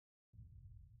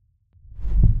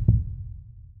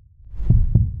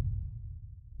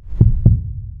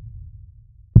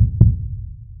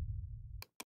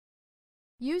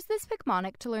Use this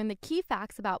Picmonic to learn the key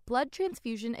facts about blood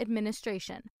transfusion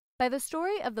administration by the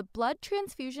story of the blood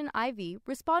transfusion IV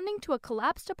responding to a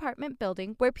collapsed apartment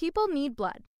building where people need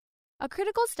blood. A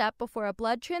critical step before a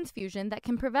blood transfusion that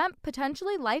can prevent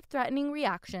potentially life-threatening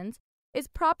reactions is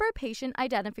proper patient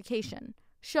identification,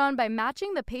 shown by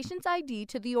matching the patient's ID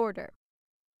to the order.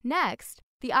 Next,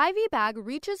 the IV bag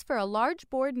reaches for a large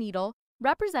bore needle,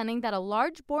 representing that a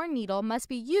large bore needle must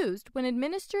be used when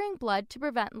administering blood to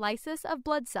prevent lysis of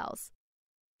blood cells.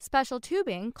 Special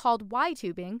tubing, called Y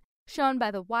tubing, shown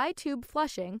by the Y tube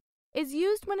flushing, is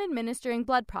used when administering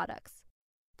blood products.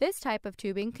 This type of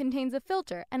tubing contains a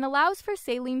filter and allows for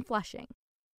saline flushing.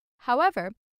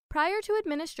 However, prior to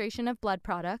administration of blood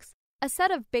products, a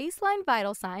set of baseline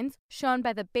vital signs, shown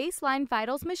by the baseline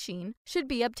vitals machine, should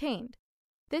be obtained.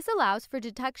 This allows for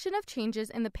detection of changes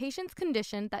in the patient's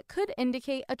condition that could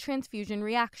indicate a transfusion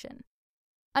reaction.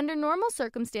 Under normal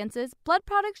circumstances, blood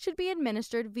products should be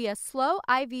administered via slow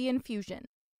IV infusion,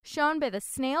 shown by the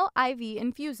snail IV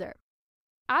infuser.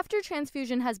 After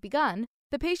transfusion has begun,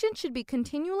 the patient should be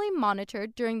continually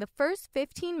monitored during the first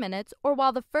 15 minutes or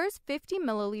while the first 50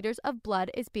 milliliters of blood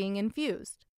is being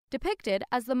infused, depicted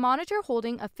as the monitor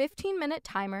holding a 15-minute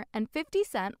timer and 50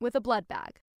 cents with a blood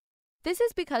bag. This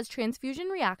is because transfusion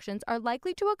reactions are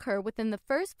likely to occur within the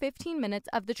first 15 minutes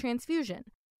of the transfusion,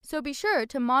 so be sure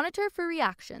to monitor for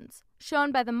reactions,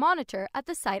 shown by the monitor at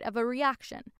the site of a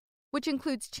reaction, which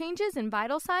includes changes in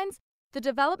vital signs, the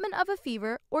development of a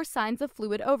fever, or signs of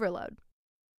fluid overload.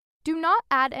 Do not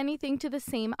add anything to the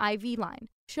same IV line,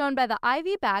 shown by the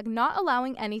IV bag not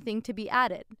allowing anything to be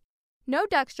added. No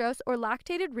dextrose or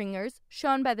lactated ringers,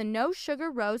 shown by the no sugar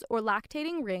rows or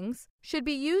lactating rings, should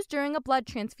be used during a blood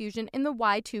transfusion in the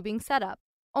Y tubing setup,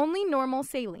 only normal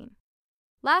saline.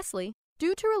 Lastly,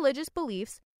 due to religious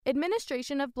beliefs,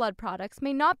 administration of blood products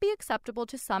may not be acceptable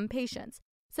to some patients,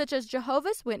 such as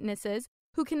Jehovah's Witnesses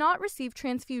who cannot receive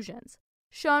transfusions,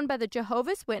 shown by the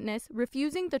Jehovah's Witness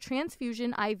refusing the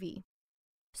transfusion IV.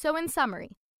 So in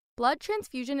summary, blood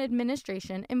transfusion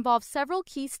administration involves several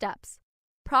key steps.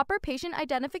 Proper patient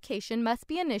identification must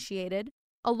be initiated,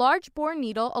 a large bore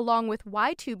needle along with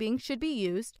Y tubing should be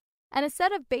used, and a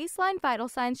set of baseline vital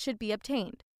signs should be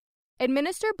obtained.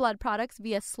 Administer blood products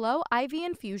via slow IV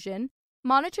infusion,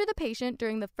 monitor the patient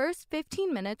during the first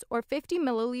 15 minutes or 50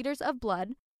 milliliters of blood,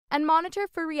 and monitor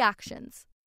for reactions.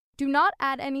 Do not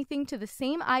add anything to the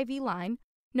same IV line,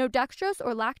 no dextrose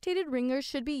or lactated ringers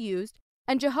should be used,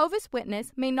 and Jehovah's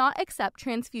Witness may not accept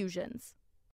transfusions.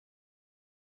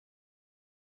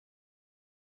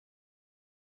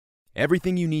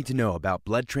 Everything you need to know about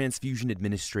blood transfusion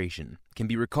administration can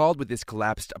be recalled with this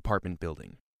collapsed apartment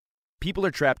building. People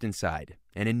are trapped inside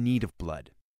and in need of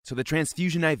blood, so the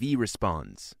transfusion IV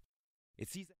responds.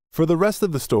 For the rest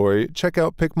of the story, check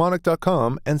out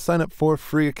Picmonic.com and sign up for a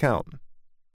free account.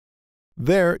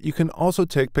 There, you can also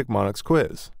take Picmonic's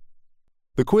quiz.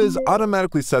 The quiz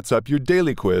automatically sets up your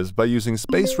daily quiz by using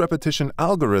spaced repetition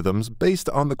algorithms based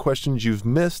on the questions you've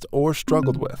missed or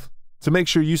struggled with, to make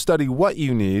sure you study what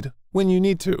you need when you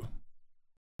need to.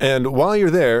 And while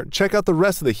you're there, check out the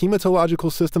rest of the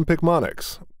hematological system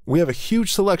Picmonics. We have a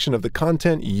huge selection of the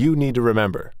content you need to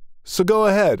remember. So go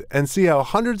ahead and see how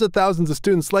hundreds of thousands of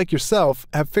students like yourself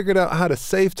have figured out how to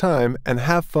save time and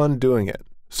have fun doing it,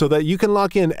 so that you can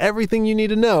lock in everything you need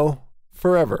to know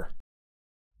forever.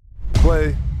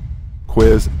 Play,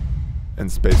 quiz,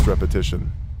 and spaced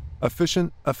repetition.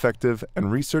 Efficient, effective,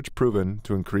 and research proven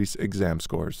to increase exam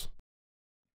scores.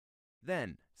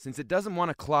 Then, since it doesn't want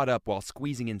to clot up while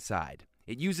squeezing inside,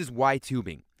 it uses Y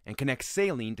tubing and connects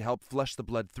saline to help flush the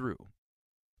blood through.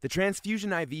 The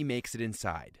transfusion IV makes it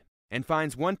inside and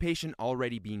finds one patient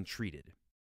already being treated.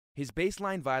 His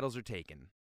baseline vitals are taken,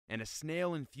 and a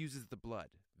snail infuses the blood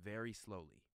very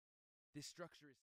slowly. This structure is